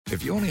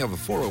If you only have a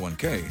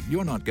 401k,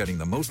 you're not getting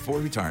the most for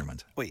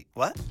retirement. Wait,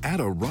 what? Add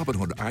a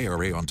Robinhood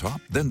IRA on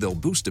top, then they'll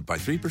boost it by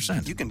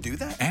 3%. You can do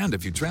that? And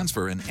if you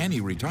transfer in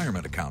any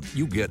retirement account,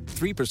 you get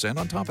 3%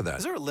 on top of that.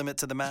 Is there a limit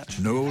to the match?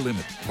 No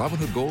limit.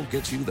 Robinhood Gold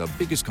gets you the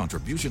biggest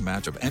contribution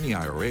match of any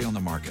IRA on the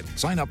market.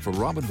 Sign up for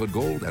Robinhood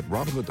Gold at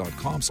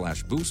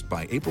Robinhood.com/boost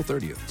by April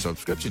 30th.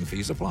 Subscription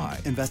fees apply.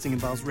 Investing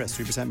involves risk.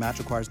 3% match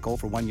requires gold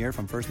for 1 year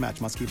from first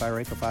match. Must keep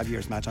IRA for 5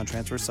 years. Match on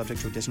transfers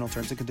subject to additional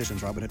terms and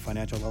conditions. Robinhood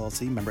Financial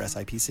LLC, member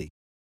SIPC.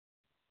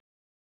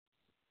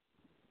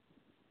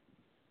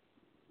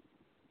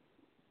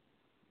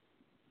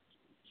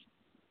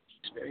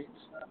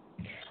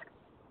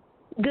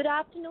 Good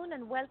afternoon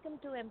and welcome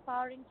to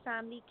Empowering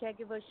Family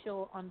Caregiver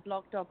Show on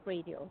Blog Talk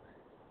Radio.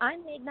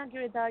 I'm Meghna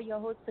Giridhar, your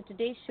host for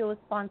today's show,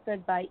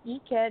 sponsored by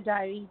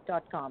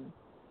eCareDiary.com.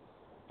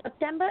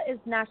 September is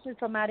National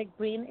Traumatic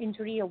Brain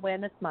Injury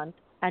Awareness Month,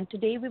 and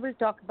today we will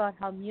talk about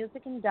how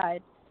music and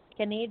diet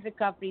can aid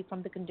recovery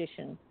from the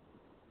condition.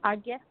 Our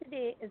guest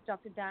today is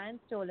Dr. Diane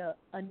Stoler,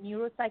 a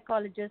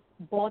neuropsychologist,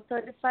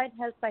 board-certified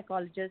health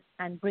psychologist,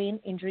 and brain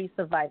injury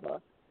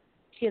survivor.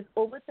 She has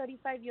over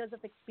 35 years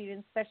of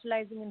experience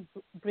specializing in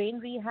brain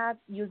rehab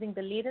using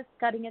the latest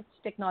cutting-edge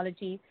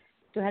technology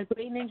to help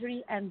brain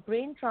injury and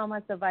brain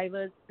trauma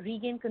survivors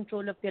regain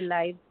control of their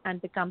lives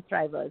and become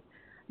thrivers.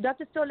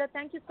 Dr. Stoler,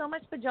 thank you so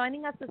much for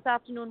joining us this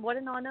afternoon. What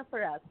an honor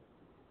for us.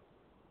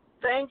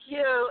 Thank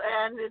you,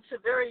 and it's a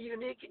very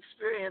unique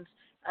experience.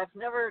 I've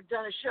never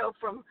done a show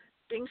from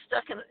being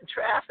stuck in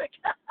traffic.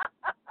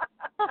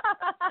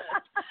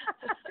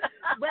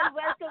 Well,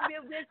 welcome.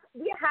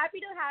 We're happy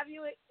to have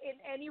you in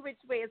any which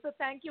way, so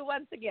thank you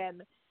once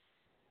again.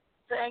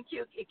 Thank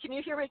you. Can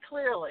you hear me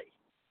clearly?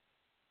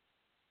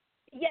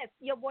 Yes,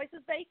 your voice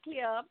is very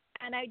clear,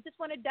 and I just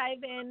want to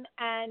dive in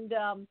and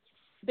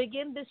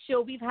begin this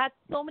show. We've had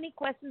so many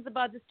questions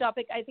about this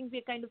topic. I think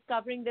we're kind of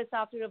covering this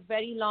after a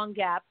very long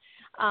gap,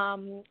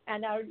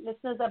 and our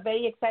listeners are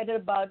very excited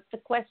about the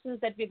questions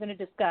that we're going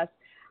to discuss.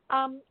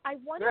 I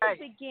wanted to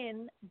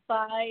begin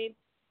by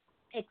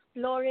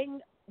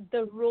exploring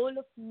the role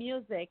of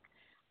music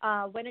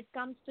when it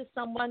comes to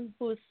someone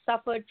who's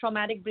suffered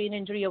traumatic brain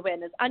injury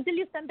awareness. Until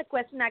you sent the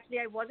question, actually,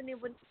 I wasn't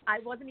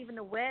even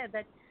aware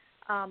that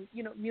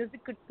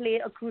music could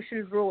play a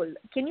crucial role.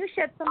 Can you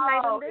shed some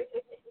light on this?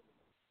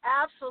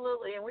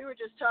 Absolutely, and we were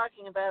just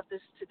talking about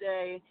this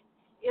today.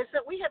 Is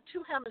that we have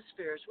two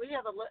hemispheres. We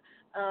have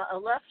a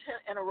left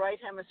and a right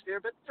hemisphere,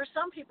 but for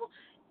some people,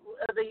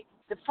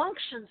 the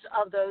functions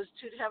of those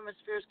two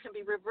hemispheres can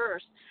be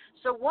reversed.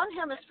 So one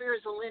hemisphere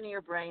is a linear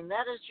brain.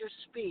 That is your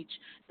speech.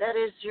 That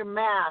is your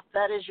math.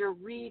 That is your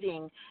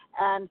reading.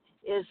 And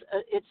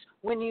it's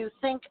when you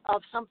think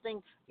of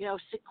something,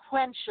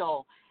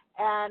 sequential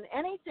and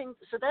anything.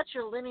 So that's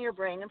your linear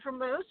brain. And for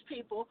most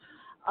people,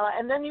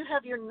 and then you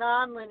have your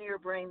nonlinear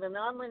brain. The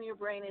nonlinear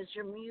brain is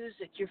your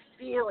music, your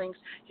feelings,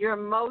 your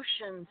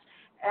emotions.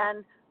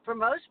 And for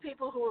most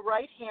people who are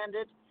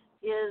right-handed,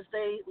 is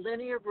the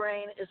linear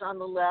brain is on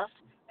the left,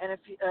 and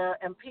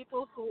and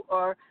people who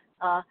are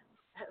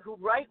who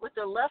write with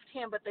their left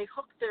hand, but they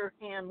hook their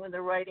hand when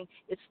they're writing,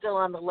 it's still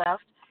on the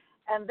left.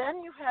 And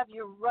then you have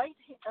your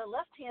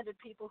left-handed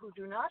people who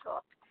do not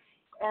hook,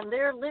 and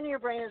their linear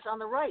brain is on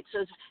the right.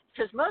 So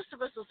because most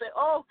of us will say,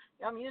 "Oh,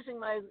 I'm using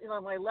my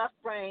my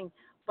left brain,"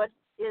 but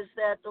is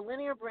that the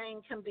linear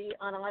brain can be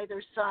on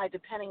either side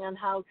depending on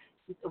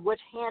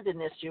which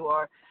handedness you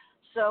are.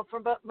 So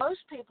for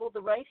most people,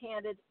 the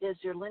right-handed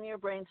is your linear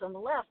brains on the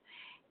left.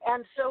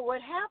 And so what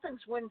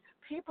happens when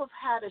people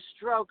have had a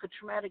stroke, a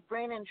traumatic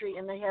brain injury,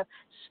 and they have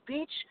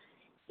speech,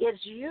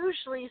 it's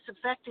usually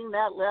affecting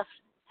that left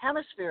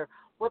hemisphere.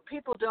 What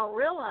people don't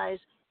realize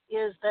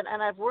is that,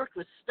 and I've worked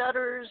with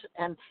stutters,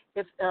 and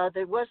if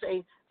there was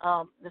a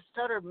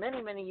stutter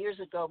many, many years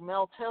ago,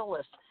 Mel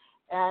Tillis,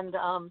 and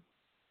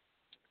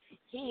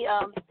he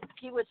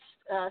would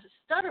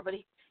stutter, but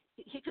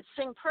he could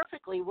sing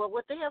perfectly. Well,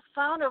 what they have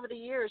found over the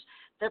years,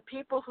 that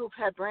people who've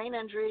had brain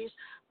injuries,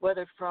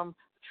 whether from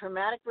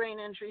traumatic brain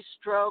injuries,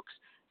 strokes,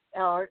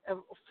 or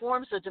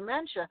forms of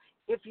dementia,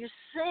 if you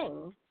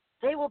sing,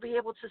 they will be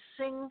able to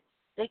sing.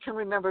 They can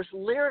remember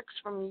lyrics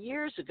from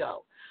years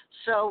ago.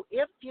 So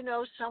if you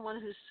know someone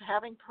who's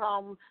having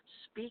problem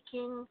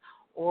speaking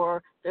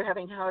or they're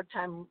having a hard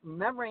time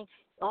remembering,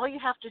 all you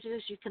have to do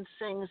is you can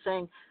sing,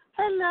 saying,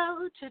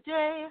 "Hello,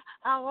 today,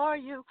 how are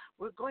you?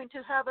 We're going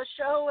to have a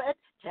show at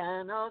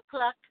 10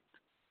 o'clock.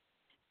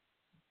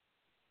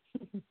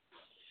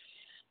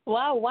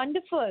 Wow,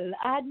 wonderful.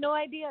 I had no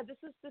idea.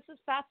 This is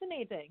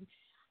fascinating.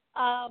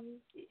 I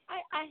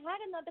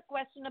had another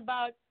question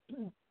about,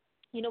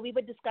 we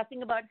were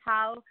discussing about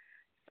how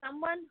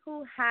someone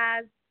who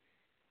has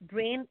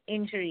brain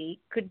injury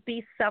could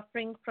be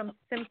suffering from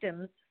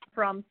symptoms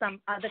from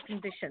some other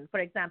condition, for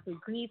example,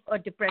 grief or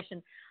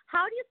depression.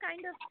 How do you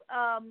kind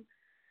of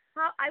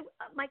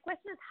my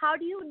question is, how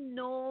do you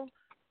know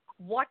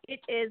what it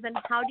is, and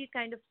how do you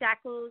kind of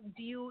tackle?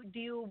 Do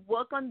you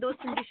work on those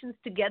conditions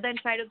together and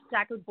try to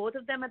tackle both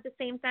of them at the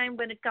same time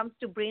when it comes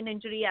to brain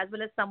injury as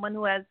well as someone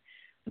who has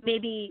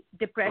maybe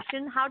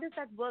depression? How does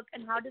that work,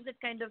 and how does it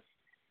kind of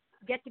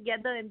get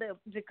together in the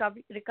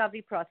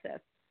recovery process.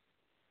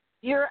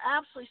 You're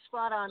absolutely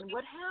spot on.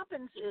 What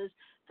happens is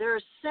there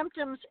are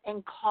symptoms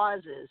and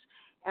causes.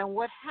 And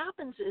what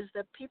happens is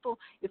that people,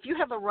 if you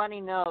have a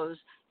runny nose,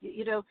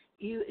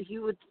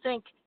 you would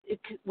think it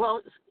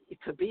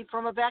could be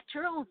from a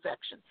bacterial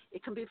infection.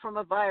 It can be from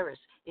a virus.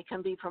 It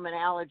can be from an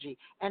allergy.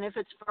 And if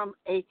it's from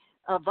a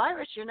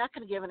virus, you're not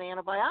going to give an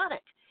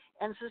antibiotic.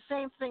 And it's the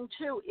same thing,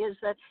 too, is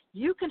that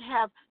you can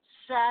have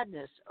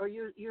sadness or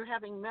you're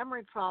having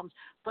memory problems,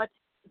 but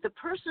the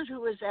person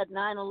who is at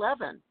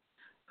 9/11,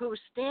 who is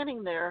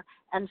standing there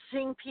and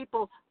seeing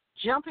people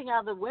jumping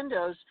out of the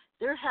windows,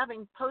 they're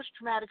having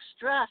post-traumatic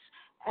stress,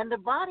 and the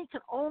body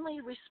can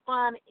only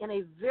respond in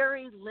a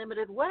very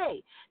limited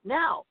way.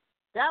 Now,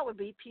 that would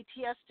be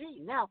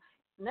PTSD. Now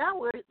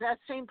we're that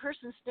same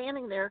person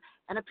standing there,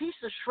 and a piece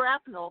of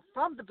shrapnel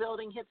from the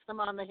building hits them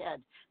on the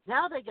head.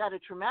 Now they got a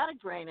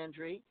traumatic brain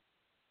injury,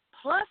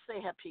 plus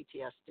they have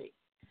PTSD.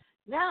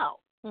 Now,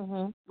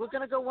 we're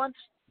going to go one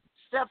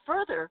step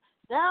further.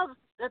 Now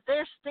that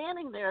they're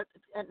standing there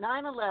at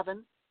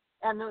 9/11,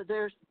 and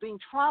they're being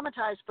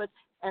traumatized,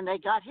 and they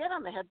got hit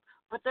on the head,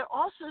 but they're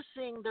also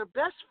seeing their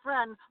best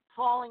friend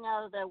falling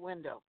out of that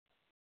window,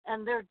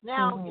 and they're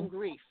now in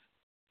grief.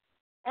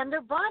 And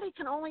their body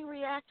can only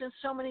react in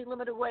so many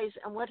limited ways.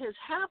 And what has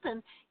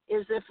happened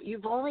is if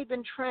you've only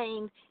been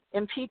trained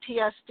in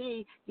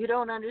PTSD, you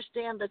don't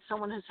understand that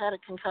someone has had a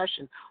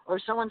concussion or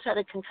someone's had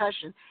a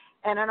concussion.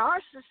 And in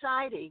our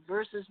society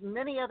versus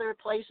many other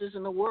places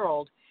in the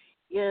world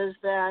is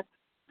that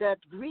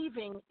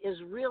grieving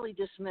is really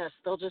dismissed.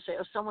 They'll just say,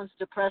 oh, someone's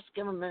depressed,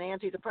 give them an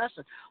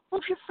antidepressant.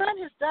 Well, if your friend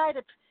has died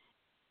at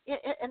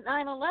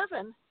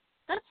 9/11,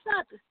 that's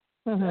not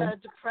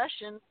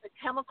depression, a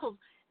chemical.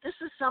 This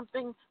is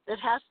something that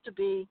has to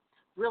be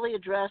really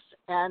addressed,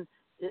 and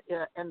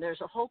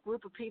there's a whole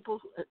group of people,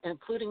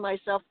 including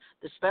myself,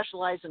 that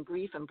specialize in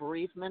grief and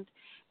bereavement.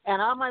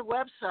 And on my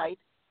website,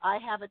 I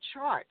have a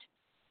chart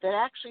that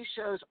actually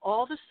shows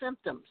all the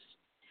symptoms,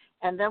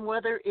 and then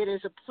whether it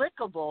is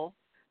applicable,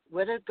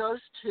 whether it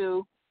goes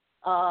to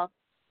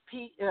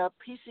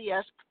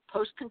PCS,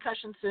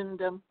 post-concussion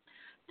syndrome,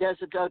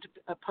 does it go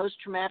to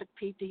post-traumatic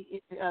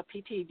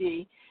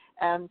PTD,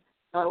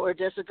 or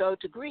does it go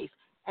to grief?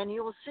 And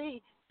you will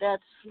see that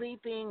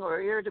sleeping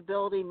or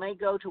irritability may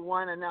go to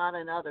one and not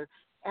another.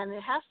 And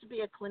it has to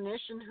be a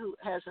clinician who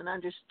has an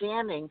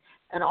understanding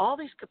and all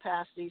these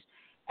capacities,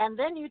 and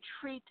then you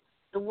treat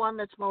the one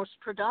that's most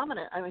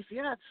predominant. I mean, if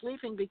you're not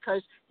sleeping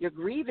because you're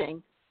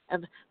grieving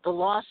and the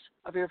loss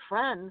of your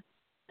friend,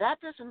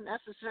 that doesn't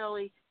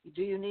necessarily,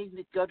 do you need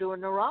to go to a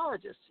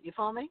neurologist? You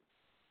follow me?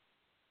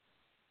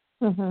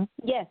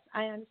 Yes,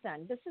 I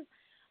understand. This is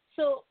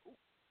so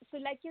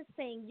like you're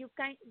saying, you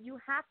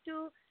have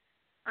to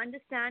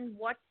understand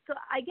what. So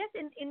I guess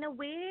in a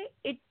way,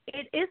 it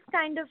is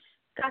kind of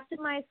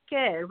customized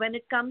care when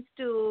it comes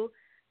to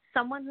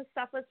someone who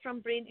suffers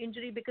from brain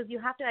injury, because you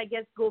have to, I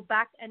guess, go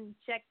back and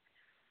check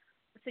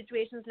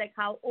situations like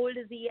how old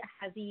is he,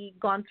 has he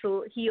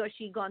or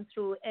she gone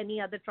through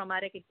any other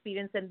traumatic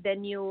experience, and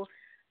then you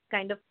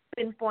kind of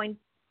pinpoint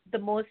the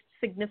most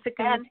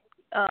significant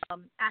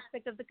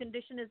aspect of the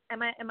condition.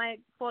 Am I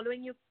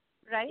following you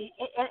right?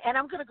 And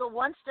I'm going to go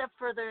one step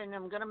further, and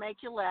I'm going to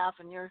make you laugh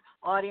and your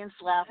audience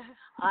laugh.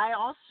 I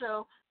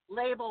also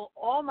label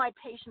all my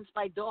patients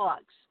by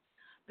dogs,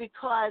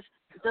 because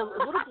the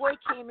little boy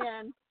came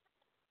in.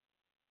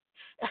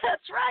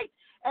 That's right.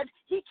 And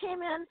he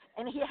came in,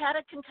 and he had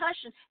a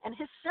concussion, and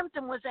his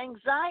symptom was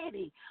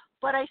anxiety.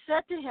 But I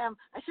said to him,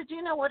 do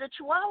you know what a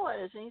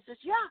Chihuahua is? And he says,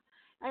 yeah.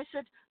 I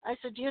said,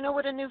 do you know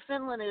what a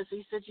Newfoundland is?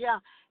 He said, yeah.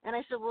 And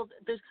I said, well,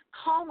 the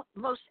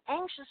most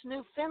anxious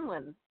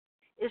Newfoundland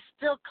is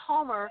still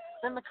calmer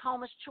than the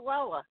calmest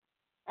Chihuahua.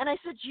 And I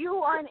said, you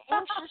are an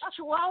anxious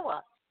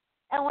Chihuahua.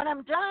 And when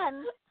I'm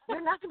done,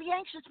 you're not going to be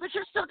anxious, but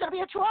you're still going to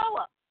be a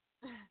Chihuahua.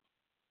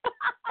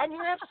 And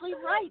you're absolutely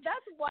right.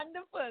 That's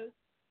wonderful.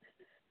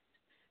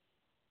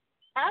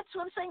 That's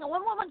what I'm saying. And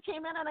one woman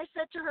came in, and I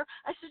said to her,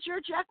 you're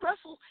a Jack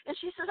Russell. And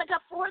she says, I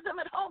got 4 of them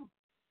at home.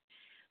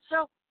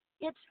 So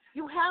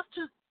you have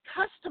to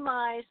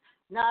customize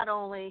not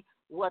only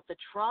what the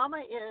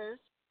trauma is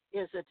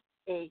it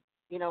a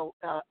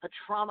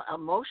trauma,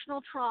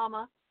 emotional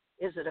trauma,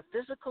 is it a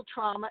physical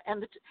trauma,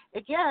 and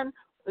again,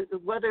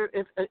 whether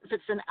if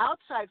it's an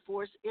outside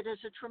force, it is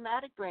a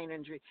traumatic brain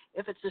injury.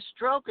 If it's a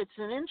stroke, it's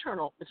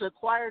it's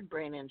acquired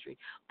brain injury.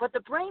 But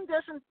the brain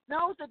doesn't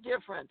know the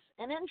difference.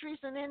 An injury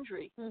is an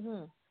injury.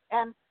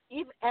 And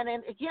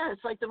again,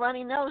 it's like the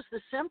runny nose.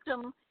 The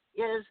symptom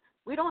is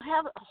we don't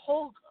have a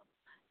whole,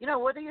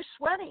 whether you're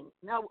sweating.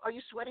 Now, are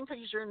you sweating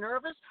because you're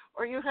nervous,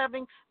 or you're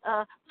having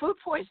food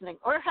poisoning,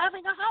 or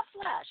having a hot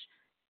flash?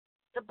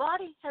 The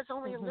body has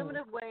only a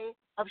limited way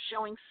of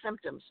showing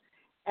symptoms.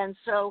 And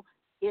so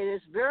it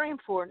is very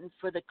important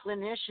for the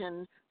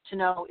clinician to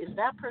know, is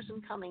that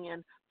person coming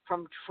in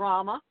from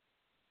trauma,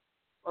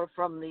 or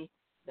from the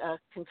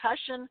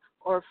concussion,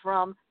 or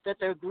from that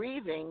they're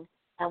grieving,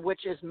 and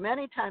which is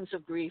many times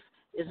of grief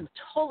is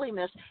totally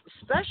missed,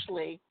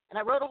 especially, and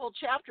I wrote a whole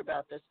chapter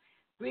about this,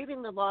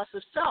 grieving the loss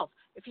of self.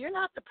 if you're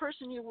not the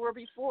person you were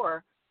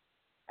before,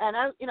 and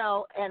and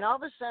all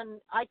of a sudden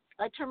I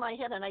turn my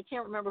head and I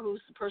can't remember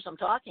who's the person I'm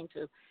talking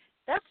to,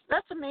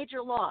 that's a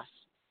major loss.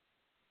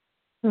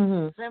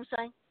 Mm-hmm. See what I'm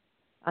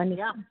saying?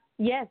 Yeah.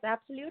 Yes,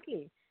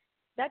 absolutely.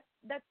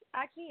 That's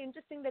actually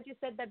interesting that you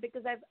said that,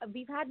 because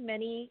we've had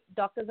many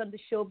doctors on the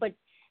show, but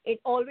it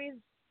always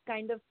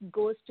kind of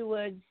goes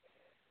towards,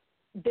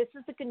 this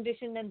is the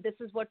condition and this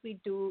is what we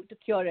do to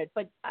cure it.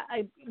 But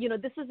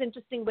this is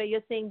interesting where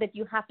you're saying that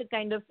you have to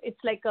kind of, it's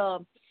like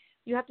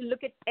you have to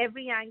look at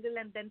every angle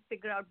and then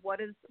figure out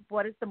what is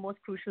the most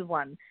crucial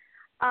one.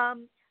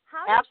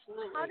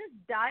 Absolutely. How does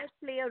diet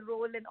play a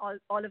role in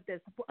all of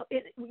this?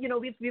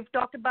 We've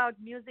talked about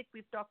music,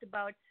 we've talked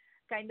about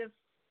kind of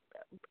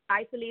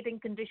isolating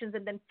conditions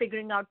and then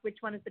figuring out which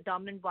one is the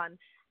dominant one.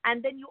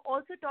 And then you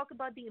also talk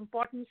about the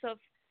importance of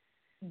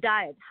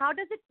diet. How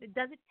does it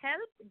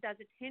help? Does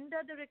it hinder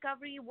the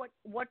recovery?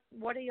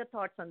 What are your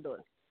thoughts on those?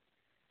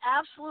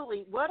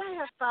 Absolutely. What I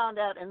have found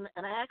out, and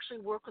I actually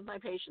work with my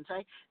patients,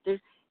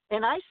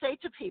 and I say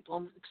to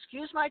people,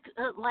 excuse my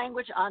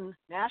language on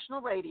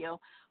national radio,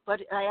 but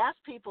I ask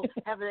people,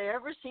 have they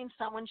ever seen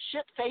someone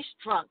shit-faced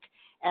drunk?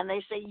 And they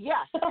say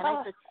yes. And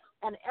I said,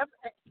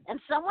 and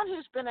someone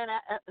who's been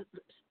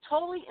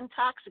totally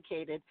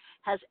intoxicated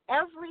has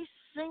every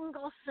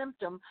single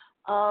symptom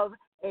of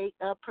a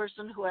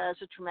person who has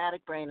a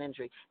traumatic brain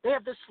injury. They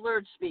have the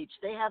slurred speech.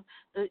 They have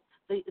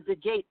the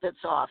gait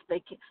that's off.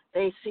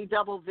 They see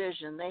double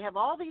vision. They have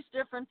all these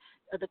different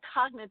the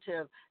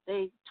cognitive.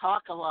 They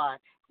talk a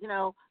lot.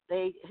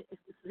 They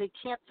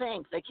can't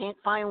think. They can't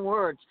find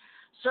words.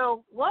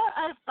 So what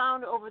I've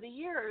found over the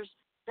years,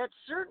 that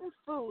certain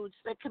foods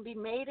that can be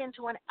made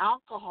into an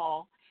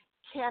alcohol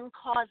can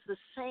cause the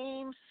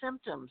same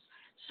symptoms.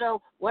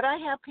 So what I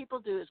have people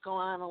do is go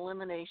on an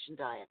elimination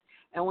diet,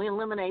 and we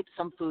eliminate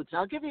some foods. And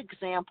I'll give you an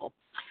example.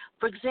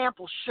 For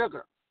example,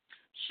 sugar.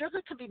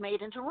 Sugar can be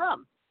made into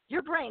rum.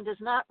 Your brain does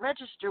not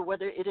register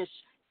whether it is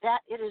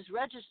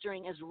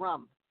registering as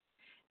rum.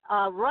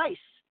 Rice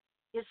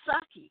is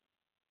sake.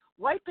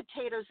 White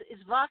potatoes is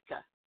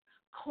vodka.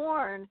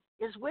 Corn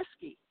is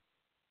whiskey.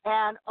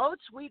 And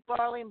oats, wheat,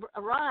 barley, and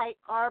rye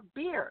are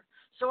beer.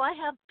 So I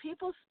have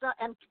people,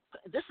 and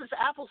this is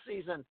apple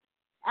season.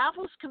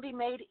 Apples can be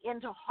made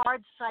into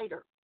hard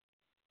cider.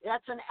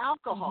 That's an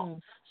alcohol. Mm-hmm.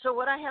 So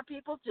what I have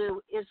people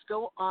do is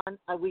go on,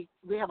 we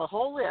have a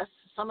whole list.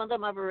 Some of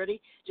them I've already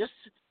just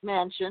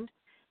mentioned,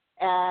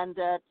 and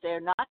that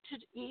they're not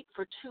to eat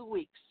for 2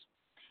 weeks,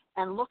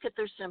 and look at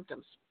their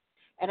symptoms.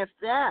 And if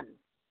then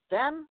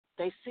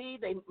they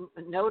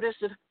notice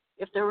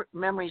if their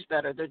memory's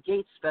better, their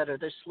gait's better,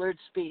 their slurred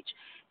speech.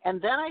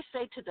 And then I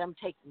say to them,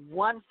 take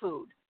one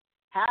food,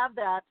 have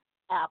that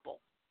apple.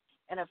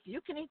 And if you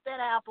can eat that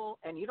apple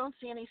and you don't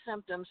see any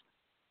symptoms,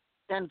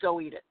 then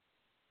go eat it.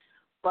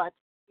 But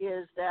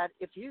is that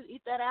if you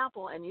eat that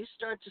apple and you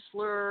start to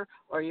slur,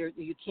 or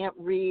you can't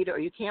read, or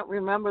you can't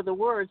remember the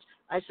words,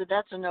 I said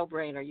that's a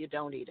no-brainer. You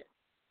don't eat it.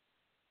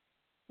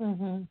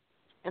 Mm-hmm.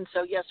 And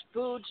so, yes,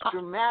 foods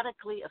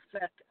dramatically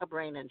affect a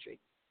brain injury.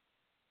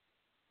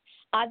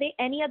 Are there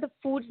any other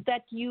foods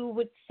that you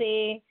would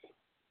say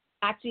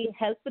actually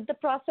help with the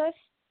process?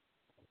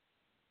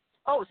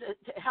 Oh,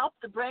 to help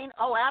the brain?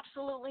 Oh,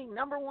 absolutely.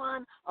 Number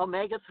one,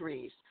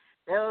 omega-3s.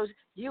 Those,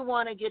 you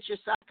want to get your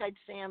sockeye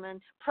salmon,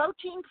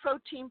 protein,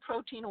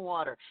 and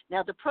water.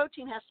 Now, the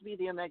protein has to be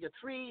the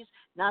omega-3s,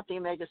 not the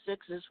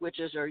omega-6s, which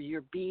are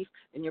your beef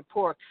and your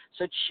pork.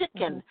 So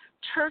chicken,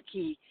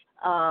 turkey,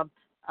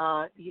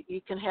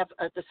 you can have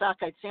the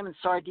sockeye salmon,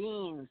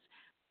 sardines,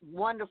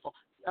 wonderful.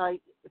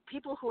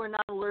 People who are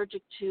not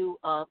allergic to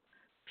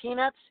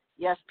peanuts,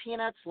 yes,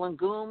 peanuts,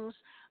 legumes,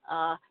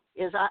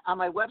 is on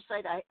my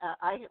website.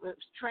 I was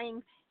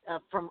trained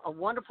from a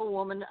wonderful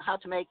woman how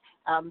to make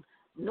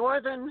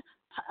northern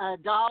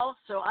dal.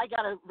 So I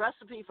got a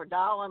recipe for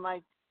dal on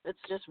that's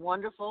just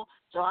wonderful.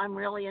 So I'm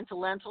really into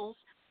lentils,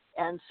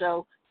 and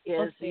so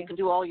you can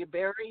do all your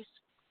berries.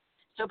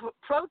 So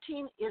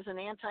protein is an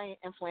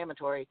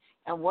anti-inflammatory,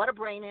 and what a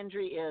brain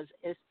injury is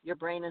your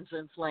brain is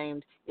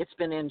inflamed. It's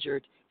been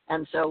injured,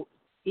 and so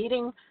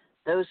eating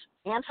those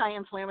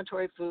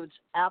anti-inflammatory foods,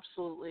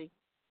 absolutely.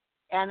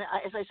 And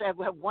as I said,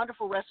 we have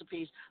wonderful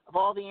recipes of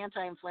all the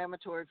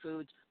anti-inflammatory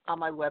foods on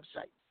my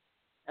website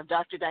of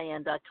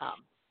drdiane.com.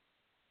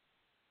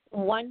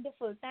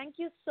 Wonderful. Thank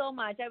you so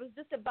much. I was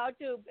just about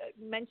to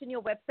mention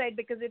your website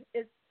because it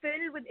is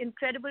filled with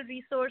incredible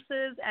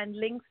resources and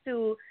links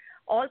to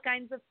all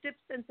kinds of tips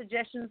and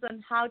suggestions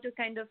on how to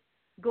kind of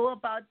go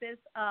about this.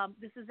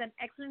 This is an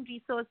excellent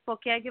resource for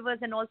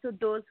caregivers and also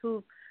those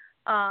who,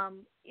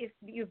 if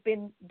you've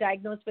been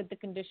diagnosed with the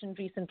condition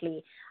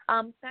recently.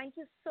 Thank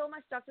you so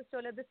much, Dr.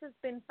 Stoler. This has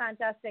been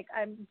fantastic.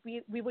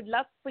 We would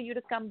love for you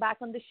to come back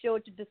on the show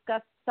to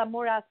discuss some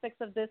more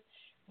aspects of this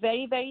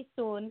very, very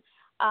soon.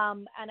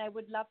 And I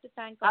would love to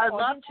thank our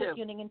audience for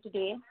tuning in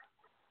today.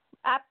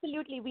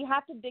 Absolutely. We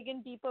have to dig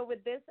in deeper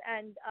with this,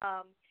 and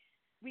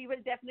we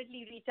will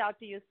definitely reach out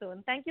to you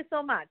soon. Thank you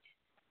so much.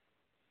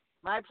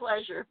 My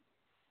pleasure.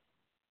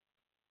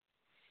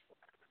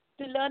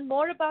 To learn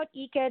more about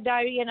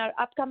eCareDiary and our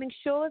upcoming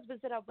shows,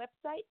 visit our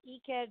website,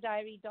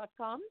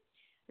 eCareDiary.com.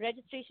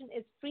 Registration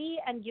is free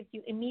and gives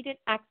you immediate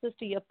access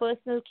to your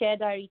personal Care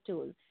Diary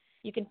tool.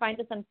 You can find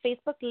us on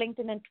Facebook,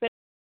 LinkedIn, and Twitter.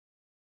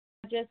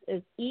 Address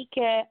is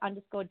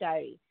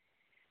eCare_diary.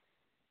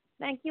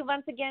 Thank you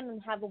once again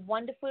and have a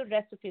wonderful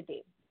rest of your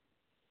day.